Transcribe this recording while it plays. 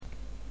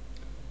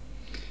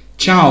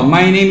Ciao,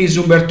 my name is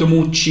Umberto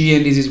Mucci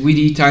and this is With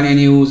Italian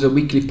News, a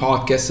weekly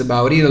podcast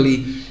about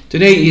Italy.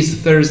 Today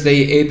is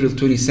Thursday, April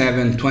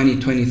 27,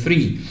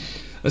 2023.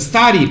 A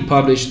study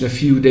published a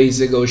few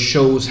days ago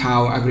shows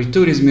how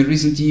agritourism in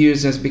recent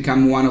years has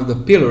become one of the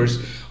pillars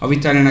of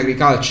Italian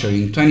agriculture.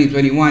 In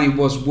 2021 it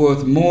was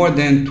worth more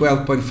than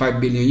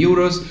 12.5 billion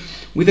euros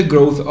with a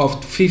growth of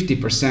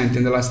 50%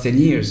 in the last 10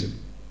 years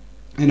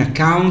and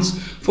accounts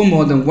for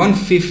more than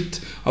one-fifth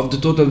of the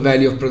total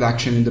value of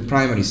production in the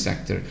primary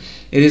sector.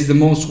 It is the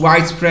most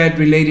widespread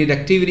related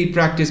activity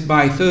practiced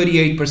by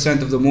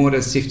 38% of the more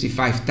than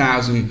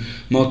 65,000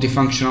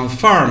 multifunctional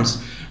farms,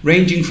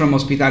 ranging from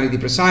hospitality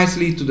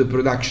precisely to the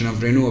production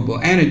of renewable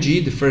energy,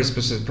 the first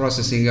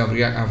processing of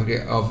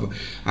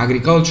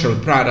agricultural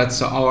products,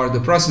 or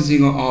the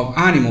processing of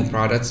animal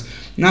products,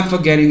 not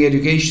forgetting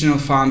educational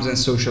farms and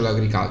social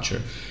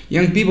agriculture.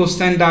 Young people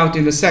stand out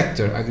in the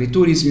sector.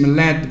 Agritourism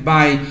led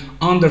by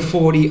under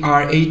 40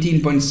 are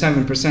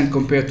 18.7%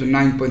 compared to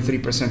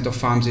 9.3% of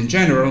farms in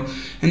general,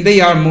 and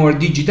they are more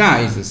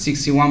digitized,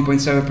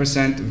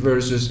 61.7%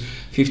 versus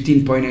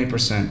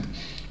 15.8%.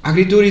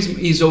 Agritourism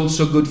is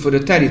also good for the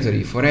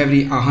territory. For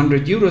every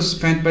 100 euros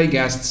spent by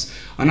guests,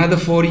 another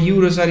 40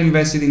 euros are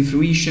invested in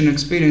fruition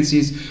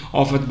experiences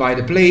offered by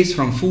the place,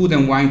 from food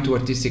and wine to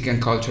artistic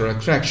and cultural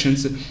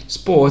attractions,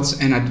 sports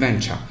and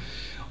adventure.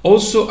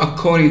 Also,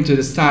 according to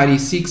the study,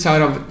 6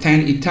 out of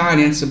 10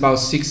 Italians, about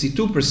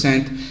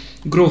 62%,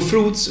 grow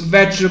fruits,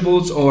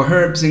 vegetables or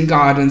herbs in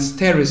gardens,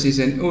 terraces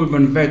and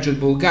urban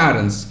vegetable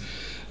gardens.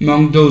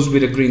 Among those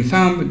with a green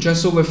thumb,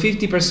 just over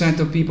 50%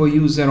 of people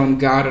use their own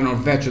garden or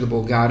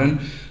vegetable garden,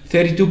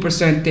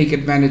 32% take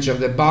advantage of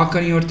the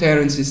balcony or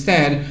terrace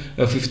instead,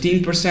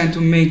 15%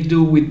 who make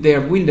do with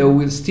their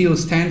window still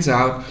stands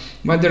out,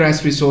 while the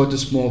rest resort to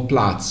small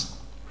plots.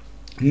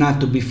 Not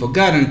to be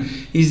forgotten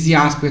is the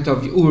aspect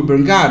of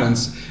urban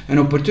gardens, an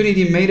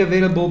opportunity made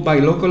available by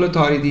local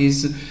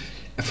authorities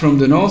from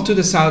the north to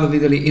the south of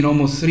Italy in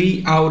almost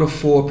 3 out of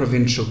 4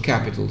 provincial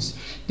capitals.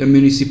 The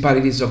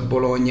municipalities of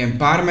Bologna and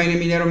Parma in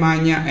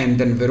Emilia-Romagna and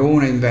then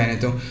Verona in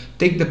Veneto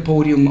take the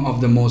podium of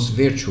the most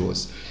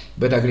virtuous.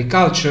 But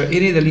agriculture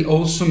in Italy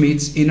also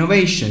meets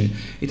innovation.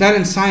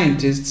 Italian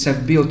scientists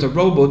have built a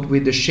robot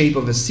with the shape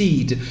of a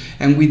seed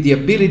and with the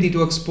ability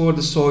to explore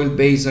the soil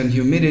based on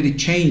humidity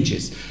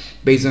changes.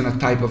 Based on a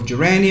type of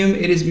geranium,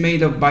 it is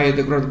made of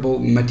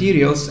biodegradable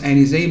materials and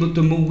is able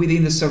to move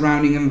within the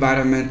surrounding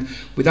environment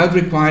without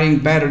requiring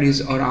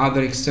batteries or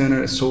other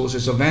external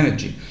sources of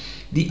energy.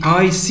 The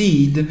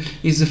iSeed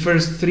is the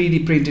first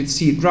 3D printed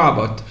seed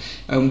robot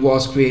and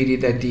was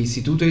created at the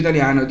Istituto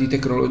Italiano di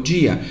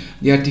Tecnologia.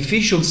 The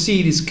artificial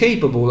seed is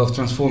capable of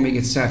transforming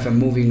itself and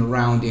moving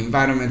around the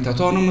environment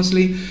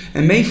autonomously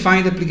and may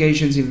find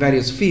applications in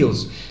various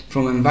fields,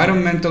 from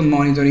environmental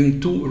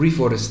monitoring to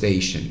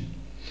reforestation.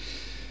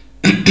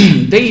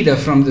 Data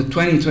from the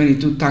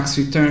 2022 tax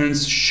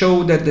returns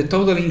show that the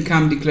total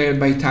income declared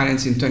by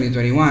Italians in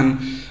 2021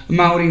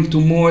 amounting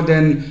to more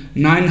than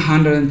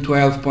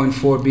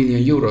 912.4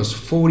 billion euros,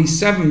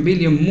 47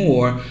 billion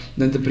more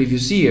than the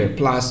previous year,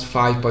 plus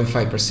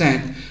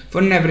 5.5%,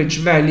 for an average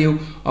value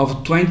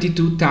of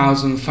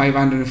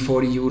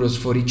 22,540 euros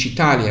for each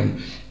Italian,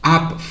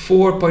 up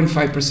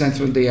 4.5%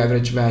 from the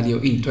average value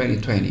in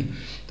 2020.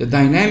 The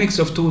dynamics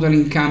of total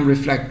income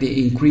reflect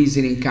the increase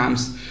in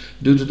incomes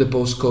due to the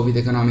post-COVID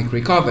economic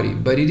recovery,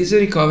 but it is a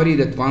recovery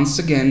that once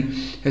again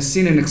has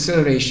seen an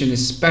acceleration,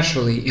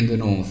 especially in the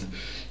north.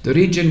 The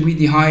region with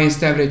the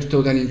highest average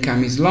total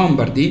income is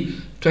Lombardy,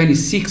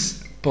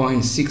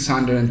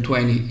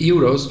 26,620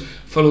 euros,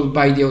 followed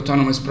by the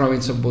autonomous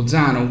province of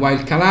Bolzano,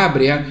 while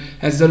Calabria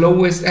has the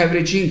lowest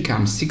average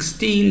income,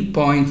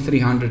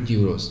 16,300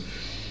 euros.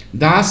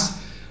 Thus,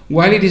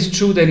 while it is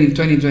true that in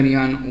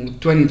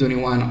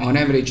 2021 on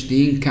average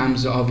the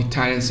incomes of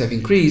Italians have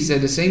increased,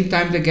 at the same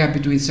time the gap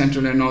between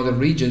central and northern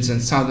regions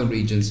and southern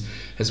regions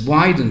has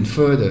widened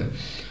further.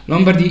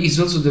 Lombardy is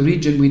also the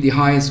region with the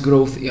highest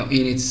growth in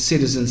its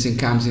citizens'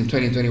 incomes in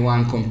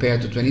 2021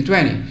 compared to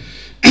 2020.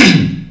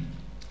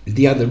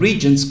 The other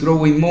regions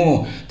growing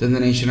more than the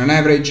national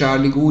average are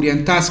Liguria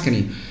and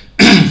Tuscany,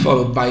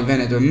 followed by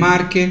Veneto and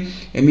Marche.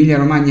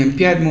 Emilia-Romagna and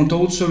Piedmont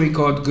also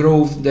record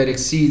growth that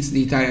exceeds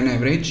the Italian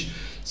average.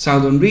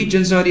 Southern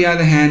regions, on the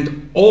other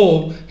hand,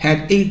 all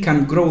had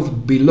income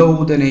growth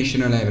below the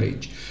national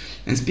average.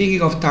 And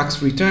speaking of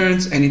tax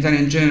returns, an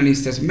Italian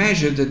journalist has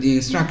measured the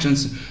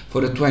instructions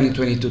for the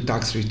 2022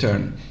 tax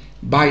return.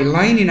 By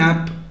lining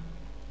up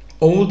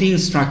all the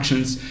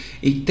instructions,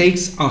 it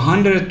takes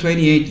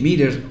 128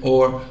 meters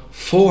or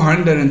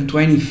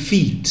 420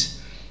 feet.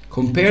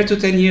 Compared to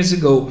 10 years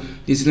ago,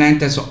 this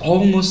length has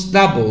almost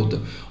doubled,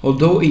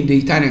 although in the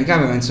Italian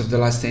governments of the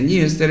last 10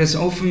 years there has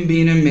often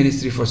been a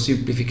ministry for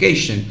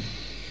simplification,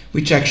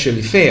 which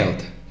actually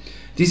failed.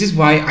 This is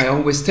why I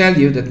always tell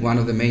you that one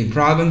of the main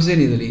problems in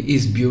Italy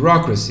is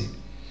bureaucracy.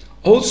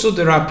 Also,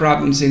 there are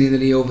problems in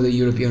Italy over the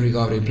European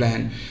Recovery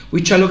Plan,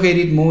 which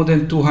allocated more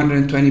than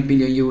 220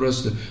 billion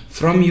euros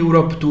from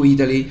Europe to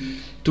Italy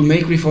to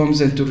make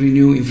reforms and to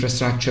renew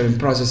infrastructure and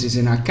processes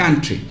in our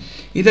country.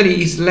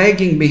 Italy is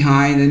lagging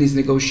behind and is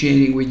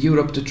negotiating with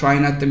Europe to try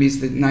and at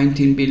least the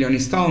 19 billion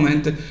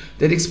installment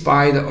that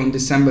expired on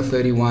December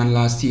 31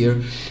 last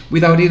year,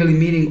 without Italy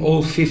meeting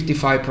all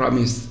 55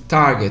 promised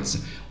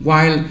targets,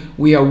 while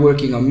we are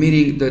working on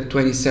meeting the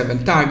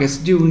 27 targets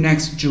due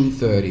next June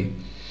 30.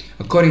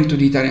 According to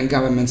the Italian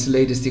government's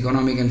latest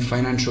economic and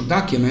financial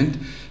document,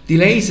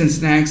 delays and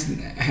snags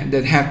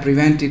that have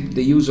prevented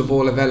the use of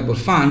all available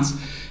funds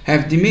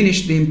have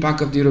diminished the impact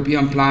of the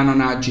European plan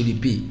on our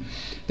GDP.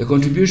 The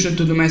contribution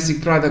to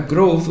domestic product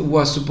growth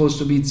was supposed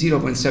to be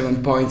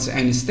 0.7 points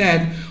and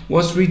instead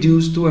was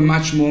reduced to a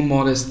much more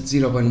modest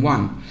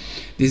 0.1.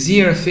 This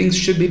year things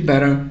should be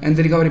better and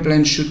the recovery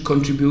plan should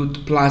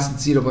contribute plus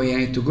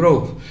 0.8 to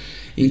growth,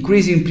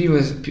 increasing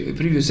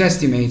previous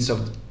estimates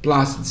of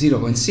plus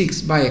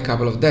 0.6 by a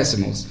couple of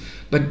decimals.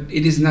 But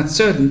it is not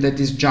certain that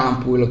this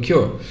jump will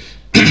occur.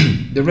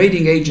 The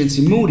rating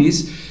agency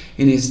Moody's,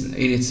 in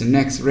its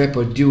next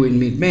report due in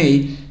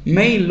mid-May,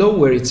 may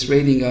lower its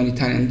rating on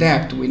Italian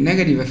debt with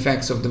negative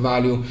effects of the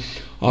value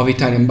of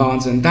Italian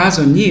bonds and thus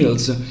on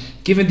yields,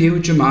 given the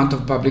huge amount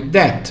of public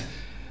debt.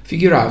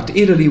 Figure out,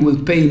 Italy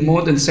will pay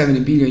more than 70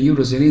 billion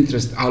euros in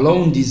interest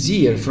alone this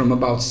year from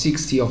about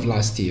 60 of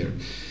last year.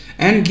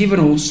 And given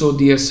also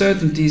the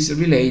uncertainties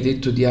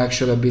related to the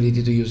actual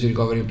ability to use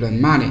recovery plan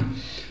money.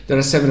 There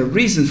are several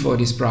reasons for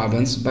these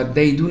problems, but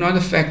they do not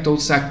affect all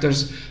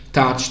sectors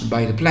touched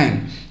by the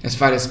plan. As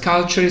far as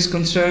culture is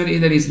concerned,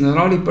 Italy is not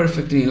only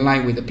perfectly in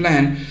line with the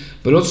plan,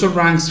 but also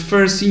ranks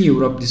first in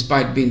Europe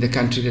despite being the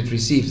country that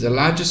receives the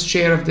largest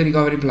share of the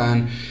recovery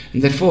plan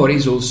and therefore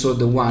is also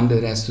the one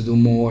that has to do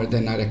more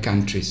than other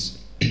countries.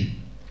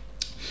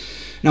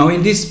 Now,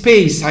 in this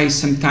space, I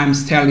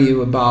sometimes tell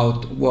you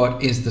about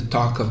what is the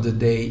talk of the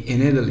day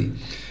in Italy.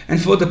 And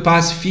for the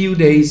past few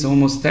days,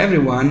 almost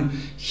everyone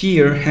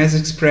here has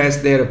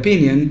expressed their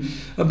opinion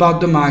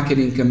about the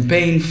marketing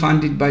campaign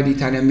funded by the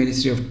Italian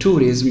Ministry of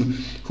Tourism,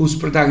 whose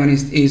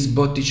protagonist is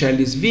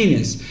Botticelli's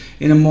Venus,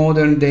 in a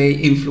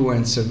modern-day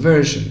influencer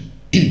version.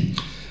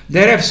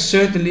 There have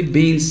certainly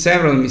been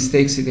several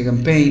mistakes in the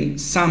campaign,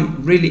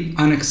 some really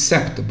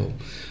unacceptable.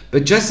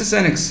 But just as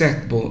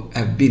unacceptable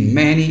have been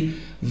many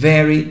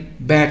very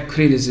bad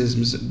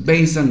criticisms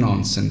based on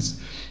nonsense.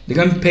 The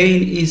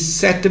campaign is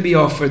set to be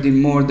offered in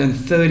more than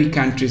 30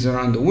 countries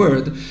around the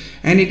world,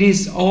 and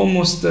it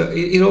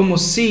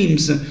almost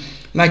seems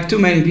like too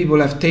many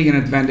people have taken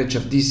advantage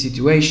of this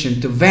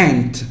situation to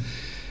vent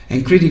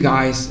and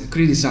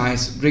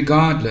criticize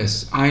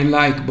regardless. I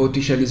like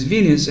Botticelli's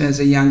Venus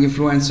as a young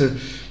influencer,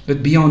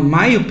 but beyond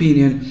my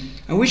opinion,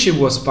 I wish it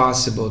was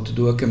possible to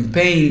do a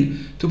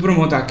campaign to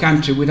promote our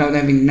country without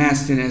having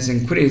nastiness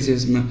and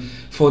criticism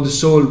for the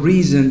sole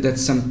reason that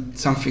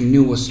something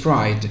new was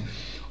tried.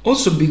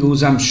 Also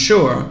because I'm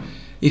sure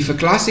if a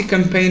classic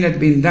campaign had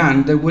been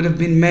done, there would have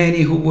been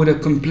many who would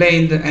have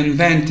complained and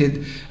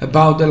vented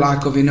about the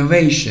lack of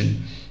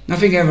innovation.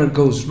 Nothing ever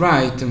goes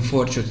right,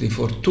 unfortunately,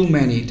 for too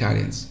many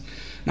Italians.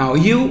 Now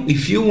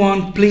if you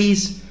want,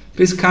 please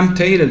come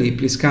to Italy,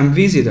 please come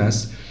visit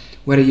us,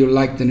 whether you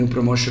like the new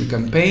promotion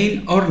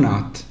campaign or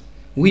not.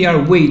 We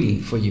are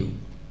waiting for you.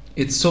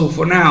 It's all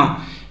for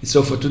now. It's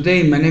all for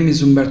today. My name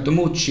is Umberto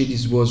Mucci.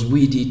 This was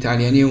We the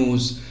Italia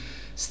News.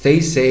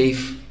 Stay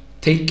safe.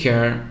 Take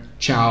care.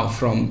 Ciao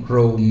from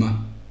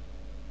Rome.